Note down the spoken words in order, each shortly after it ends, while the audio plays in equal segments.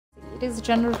It is a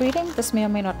general reading. This may or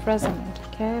may not resonate.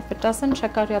 Okay, if it doesn't,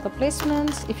 check out your other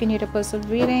placements. If you need a personal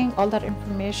reading, all that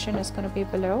information is going to be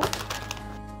below.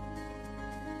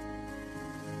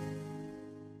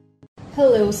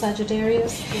 Hello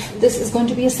Sagittarius, this is going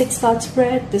to be a 6-card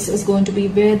spread. This is going to be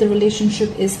where the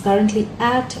relationship is currently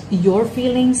at, your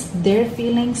feelings, their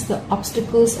feelings, the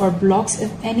obstacles or blocks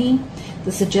if any,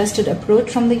 the suggested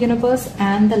approach from the universe,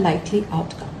 and the likely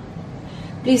outcome.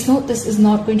 Please note, this is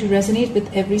not going to resonate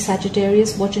with every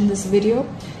Sagittarius watching this video.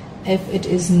 If it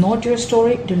is not your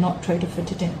story, do not try to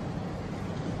fit it in.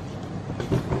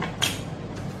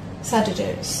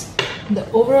 Sagittarius, the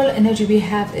overall energy we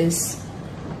have is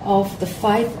of the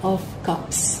 5 of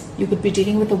Cups. You could be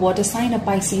dealing with a water sign, a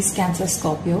Pisces, Cancer,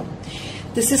 Scorpio.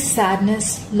 This is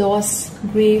sadness, loss,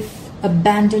 grief,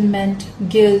 abandonment,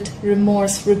 guilt,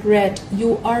 remorse, regret.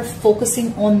 You are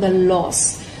focusing on the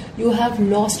loss. You have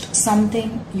lost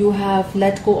something. You have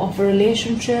let go of a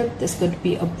relationship. This could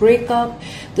be a breakup.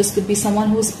 This could be someone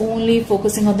who's only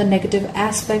focusing on the negative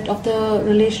aspect of the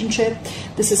relationship.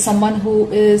 This is someone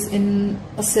who is in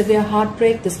a severe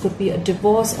heartbreak. This could be a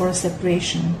divorce or a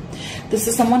separation. This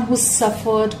is someone who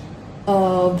suffered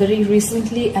very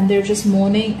recently and they're just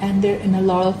mourning and they're in a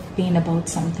lot of pain about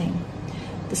something.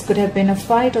 This could have been a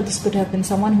fight, or this could have been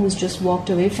someone who's just walked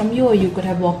away from you, or you could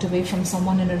have walked away from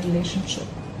someone in a relationship.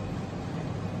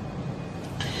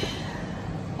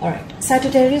 Alright,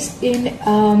 Sagittarius, in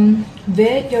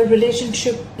where your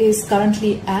relationship is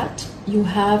currently at, you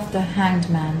have the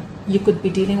Hanged Man. You could be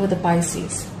dealing with a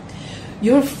Pisces.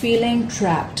 You're feeling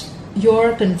trapped.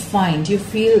 You're confined. You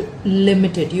feel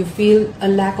limited. You feel a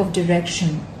lack of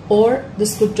direction. Or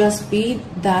this could just be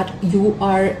that you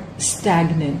are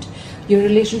stagnant. Your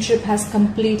relationship has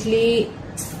completely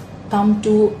come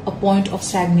to a point of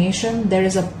stagnation. There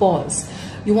is a pause.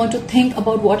 You want to think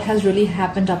about what has really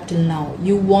happened up till now.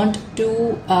 You want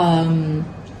to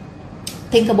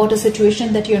think about a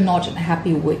situation that you're not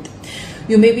happy with.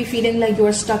 You may be feeling like you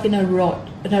are stuck in a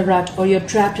rut, or you're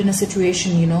trapped in a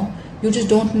situation, you know. You just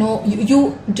don't know.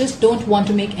 You just don't want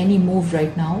to make any move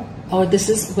right now. Or this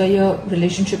is where your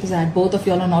relationship is at. Both of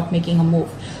y'all are not making a move.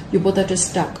 You both are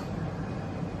just stuck.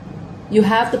 You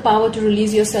have the power to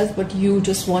release yourself, but you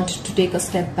just want to take a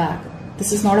step back.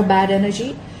 This is not a bad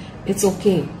energy. It's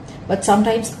okay, but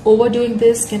sometimes overdoing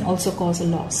this can also cause a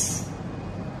loss.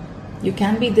 You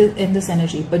can be in this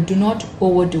energy, but do not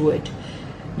overdo it.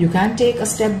 You can take a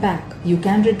step back, you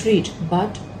can retreat,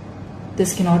 but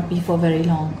this cannot be for very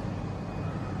long.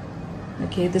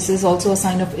 Okay, this is also a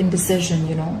sign of indecision,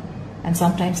 you know, and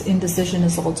sometimes indecision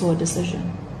is also a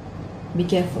decision. Be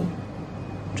careful.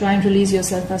 Try and release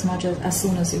yourself as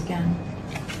soon as you can.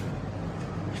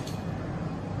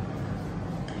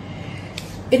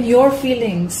 In your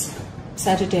feelings,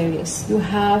 Sagittarius, you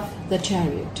have the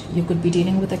Chariot. You could be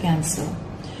dealing with a Cancer.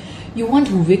 You want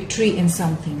victory in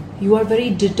something. You are very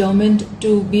determined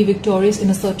to be victorious in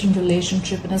a certain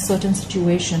relationship, in a certain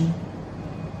situation.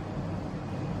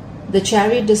 The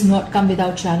Chariot does not come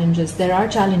without challenges. There are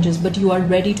challenges, but you are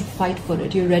ready to fight for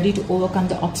it. You're ready to overcome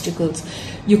the obstacles.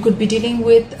 You could be dealing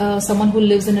with someone who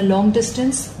lives in a long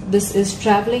distance. This is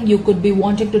traveling. You could be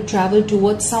wanting to travel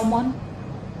towards someone.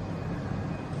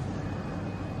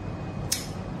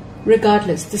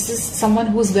 Regardless, this is someone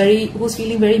who's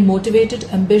feeling very motivated,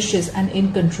 ambitious, and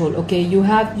in control. Okay,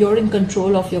 you're in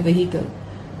control of your vehicle.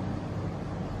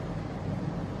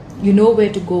 You know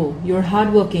where to go. You're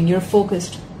hardworking. You're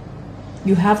focused.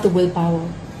 You have the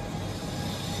willpower.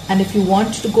 And if you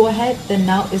want to go ahead, then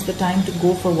now is the time to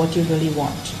go for what you really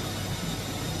want.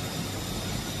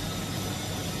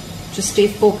 Just stay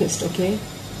focused. Okay.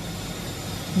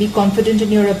 Be confident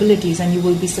in your abilities, and you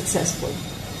will be successful.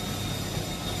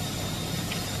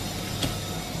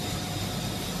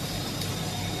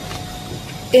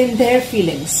 In their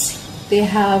feelings, they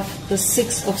have the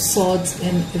 6 of Swords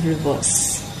in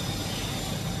reverse.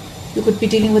 You could be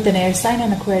dealing with an air sign,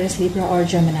 an Aquarius, Libra, or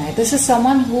Gemini. This is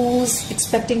someone who's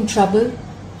expecting trouble,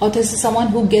 or this is someone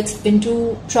who gets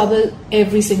into trouble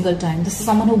every single time. This is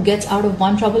someone who gets out of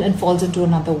one trouble and falls into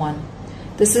another one.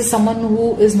 This is someone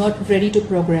who is not ready to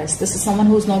progress. This is someone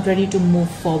who is not ready to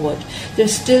move forward. They're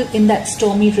still in that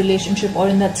stormy relationship, or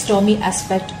in that stormy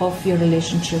aspect of your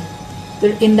relationship.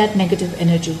 They're in that negative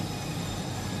energy.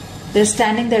 They're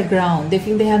standing their ground. They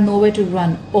feel they have nowhere to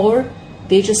run, or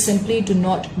they just simply do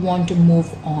not want to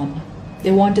move on.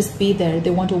 They want to be there. They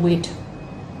want to wait.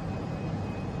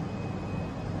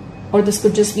 Or this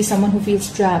could just be someone who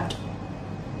feels trapped.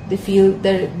 They feel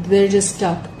they're just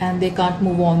stuck and they can't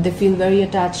move on. They feel very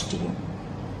attached to you.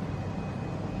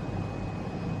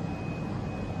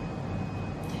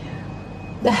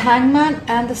 The Hangman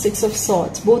and the Six of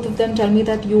Swords, both of them tell me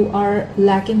that you are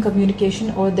lacking communication,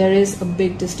 or there is a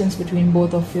big distance between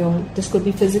both of you. This could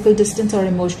be physical distance or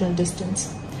emotional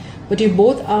distance. But you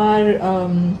both are,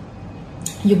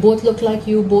 you both look like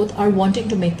you both are wanting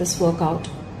to make this work out.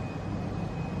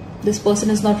 This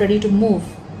person is not ready to move,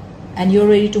 and you're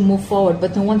ready to move forward,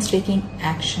 but no one's taking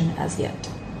action as yet.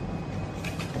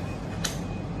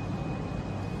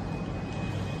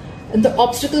 In the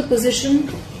obstacle position,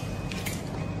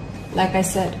 like I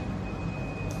said,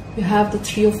 you have the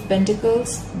Three of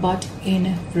Pentacles, but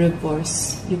in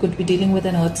reverse. You could be dealing with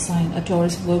an earth sign, a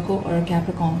Taurus, Virgo, or a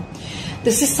Capricorn.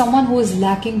 This is someone who is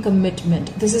lacking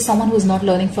commitment. This is someone who is not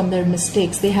learning from their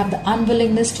mistakes. They have the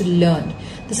unwillingness to learn.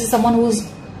 This is someone who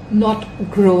is not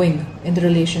growing in the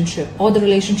relationship, or the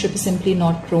relationship is simply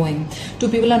not growing. Two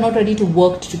people are not ready to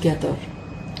work together.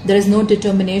 There is no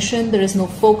determination, there is no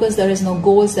focus, there is no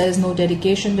goals, there is no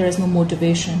dedication, there is no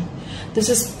motivation. This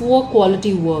is poor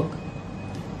quality work.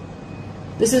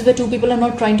 This is where two people are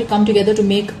not trying to come together to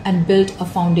make and build a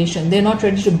foundation. They're not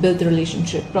ready to build the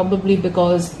relationship, probably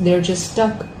because they're just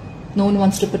stuck. No one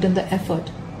wants to put in the effort.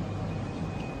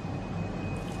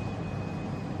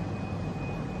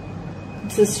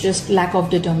 This is just lack of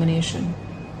determination.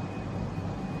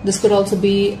 This could also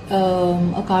be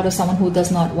a card of someone who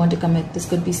does not want to commit. This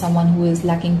could be someone who is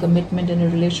lacking commitment in a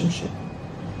relationship.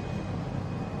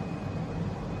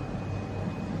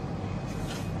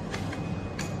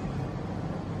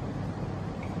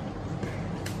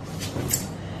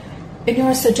 In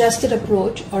your suggested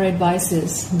approach or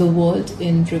advices, the World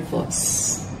in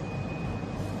reverse.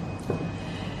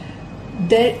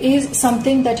 There is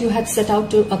something that you had set out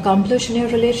to accomplish in your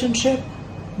relationship,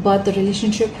 but the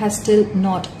relationship has still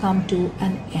not come to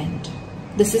an end.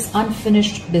 This is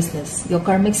unfinished business. Your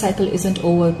karmic cycle isn't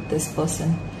over with this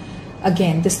person.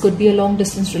 Again, this could be a long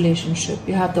distance relationship.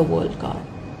 You have the World card.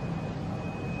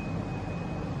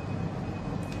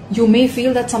 You may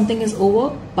feel that something is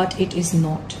over, but it is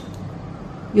not.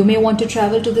 You may want to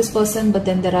travel to this person, but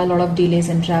then there are a lot of delays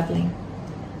in traveling.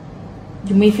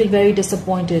 You may feel very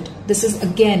disappointed. This is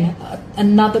again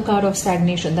another card of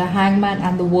stagnation. The Hangman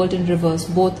and the World in reverse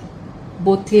both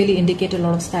clearly indicate a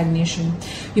lot of stagnation.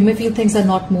 You may feel things are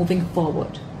not moving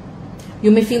forward.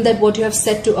 You may feel that what you have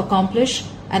set to accomplish,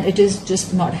 and it is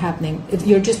just not happening.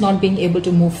 You're just not being able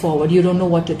to move forward. You don't know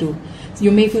what to do.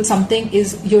 You may feel something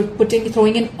is, you're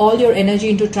throwing in all your energy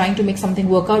into trying to make something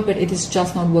work out, but it is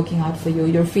just not working out for you.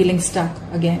 You're feeling stuck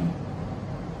again.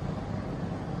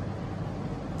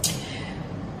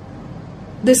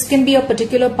 This can be a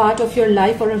particular part of your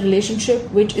life or a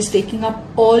relationship which is taking up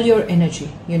all your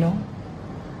energy, you know,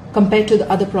 compared to the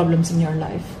other problems in your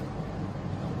life.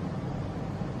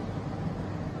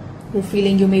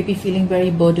 You may be feeling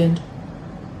very burdened.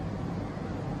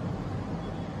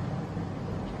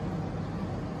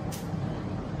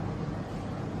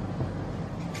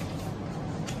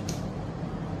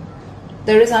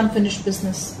 There is unfinished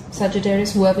business,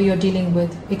 Sagittarius, whoever you're dealing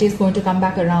with. It is going to come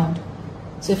back around.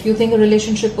 So if you think a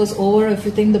relationship was over, if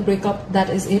you think the breakup, that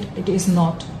is it, it is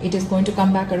not. It is going to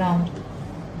come back around.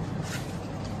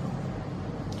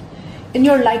 In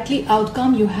your likely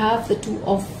outcome, you have the Two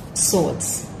of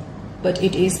Swords, but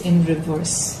it is in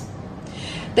reverse.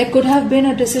 There could have been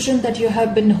a decision that you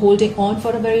have been holding on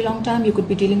for a very long time. You could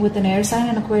be dealing with an air sign,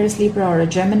 an Aquarius, Libra, or a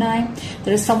Gemini.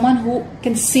 There is someone who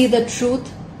can see the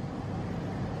truth,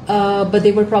 but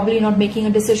they were probably not making a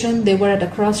decision. They were at a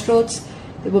crossroads.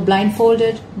 They were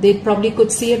blindfolded. They probably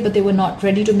could see it, but they were not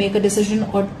ready to make a decision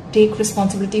or take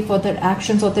responsibility for their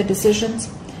actions or their decisions.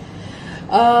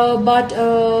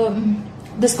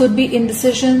 This could be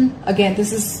indecision. Again,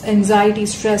 this is anxiety,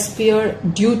 stress, fear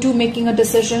due to making a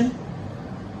decision.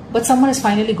 But someone is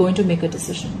finally going to make a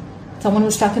decision. Someone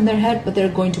was stuck in their head, but they're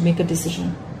going to make a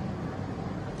decision.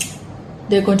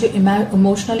 They're going to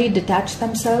emotionally detach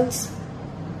themselves,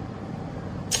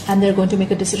 and they're going to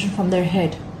make a decision from their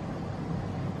head.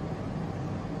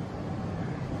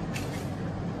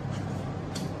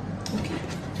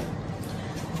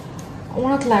 I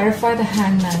want to clarify the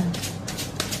Hangman.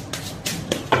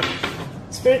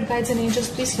 Spirit guides and angels,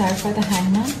 please clarify the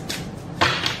Hangman.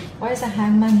 Why is the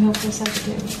Hangman here for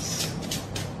Sagittarius?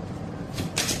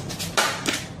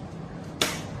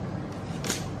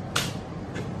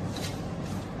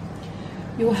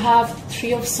 You have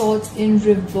Three of Swords in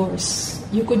reverse.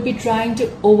 You could be trying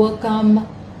to overcome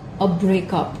a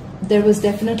breakup. There was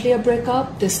definitely a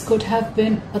breakup. This could have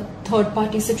been a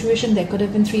third-party situation. There could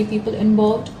have been three people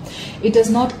involved. It does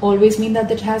not always mean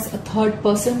that it has a third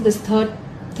person. This third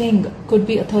thing, could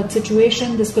be a third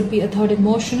situation, this could be a third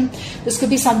emotion, this could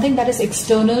be something that is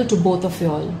external to both of you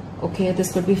all. Okay,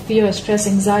 this could be fear, stress,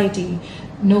 anxiety,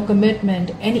 no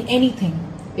commitment, anything.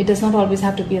 It does not always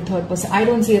have to be a third person. I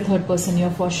don't see a third person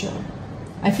here for sure.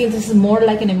 I feel this is more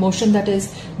like an emotion that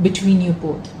is between you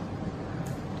both.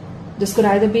 This could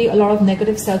either be a lot of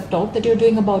negative self-talk that you're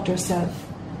doing about yourself,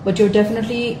 but you're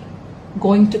definitely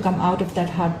going to come out of that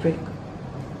heartbreak.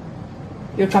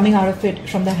 You're coming out of it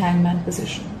from the hangman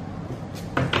position.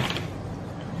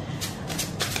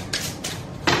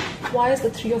 Why is the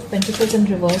Three of Pentacles in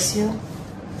reverse here?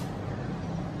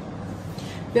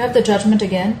 You have the Judgment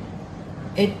again.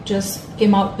 It just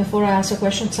came out before I asked a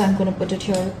question, so I'm going to put it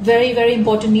here. Very, very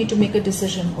important, need to make a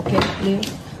decision. Okay, Leo.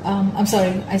 I'm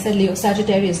sorry, I said Leo.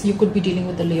 Sagittarius, you could be dealing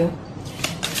with the Leo.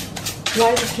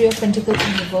 Why is the Three of Pentacles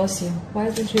in reverse here? Why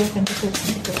is the Three of Pentacles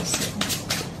in reverse here?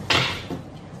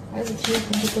 Why is the Three of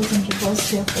Pentacles in reverse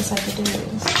here for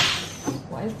Sagittarius?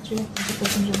 Why is the Three of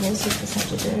Pentacles in reverse here for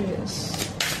Sagittarius?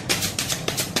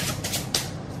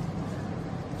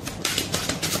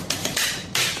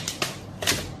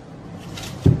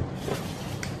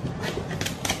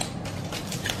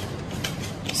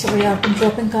 Sorry, I've been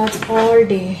dropping cards all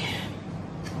day.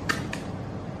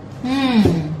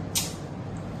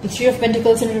 The Three of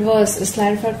Pentacles in reverse is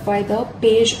clarified by the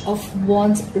Page of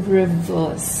Wands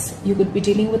reverse. You could be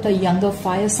dealing with a younger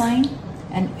fire sign,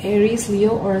 an Aries,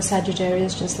 Leo, or a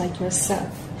Sagittarius just like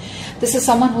yourself. This is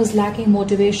someone who's lacking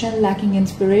motivation, lacking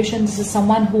inspiration. This is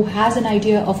someone who has an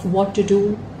idea of what to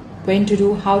do, when to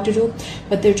do, how to do,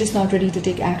 but they're just not ready to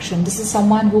take action. This is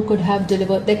someone who could have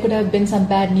delivered, there could have been some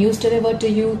bad news delivered to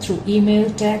you through email,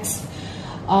 text,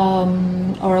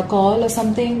 or a call or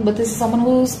something, but this is someone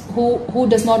who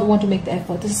does not want to make the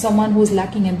effort. This is someone who's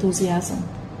lacking enthusiasm.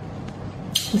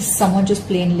 This is someone just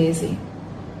plain lazy.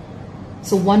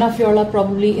 So one of you all are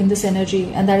probably in this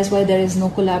energy, and that is why there is no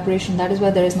collaboration, that is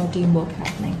why there is no teamwork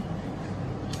happening.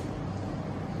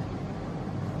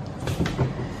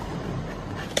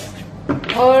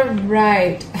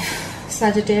 Alright,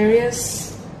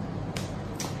 Sagittarius.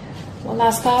 Well,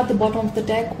 last card, the bottom of the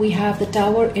deck, we have the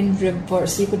Tower in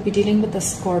reverse. You could be dealing with a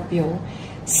Scorpio.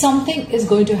 Something is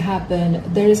going to happen.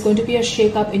 There is going to be a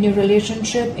shake-up in your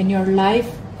relationship, in your life,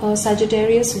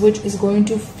 Sagittarius, which is going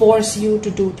to force you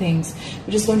to do things,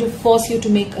 which is going to force you to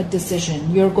make a decision.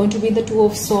 You're going to be the Two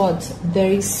of Swords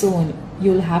very soon.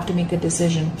 You'll have to make a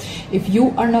decision. If you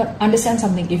are not, understand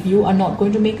something, if you are not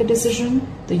going to make a decision,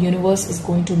 the universe is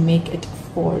going to make it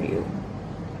for you.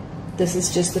 This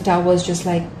is just, the Tower is just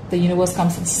like the universe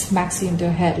comes and smacks you into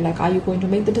your head, like, are you going to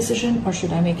make the decision or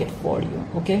should I make it for you?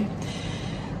 Okay.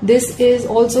 This is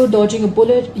also dodging a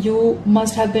bullet. You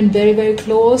must have been very, very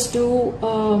close to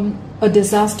a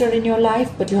disaster in your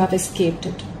life, but you have escaped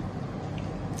it.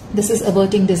 This is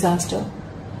averting disaster.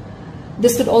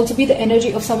 This could also be the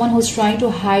energy of someone who's trying to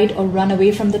hide or run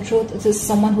away from the truth. This is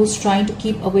someone who's trying to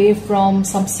keep away from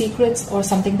some secrets or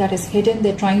something that is hidden.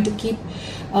 They're trying to keep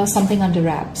something under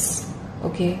wraps.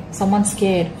 Okay, someone's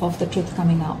scared of the truth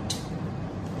coming out.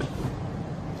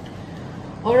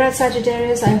 Alright,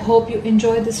 Sagittarius, I hope you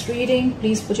enjoyed this reading.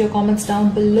 Please put your comments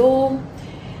down below,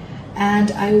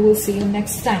 and I will see you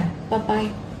next time.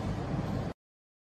 Bye-bye.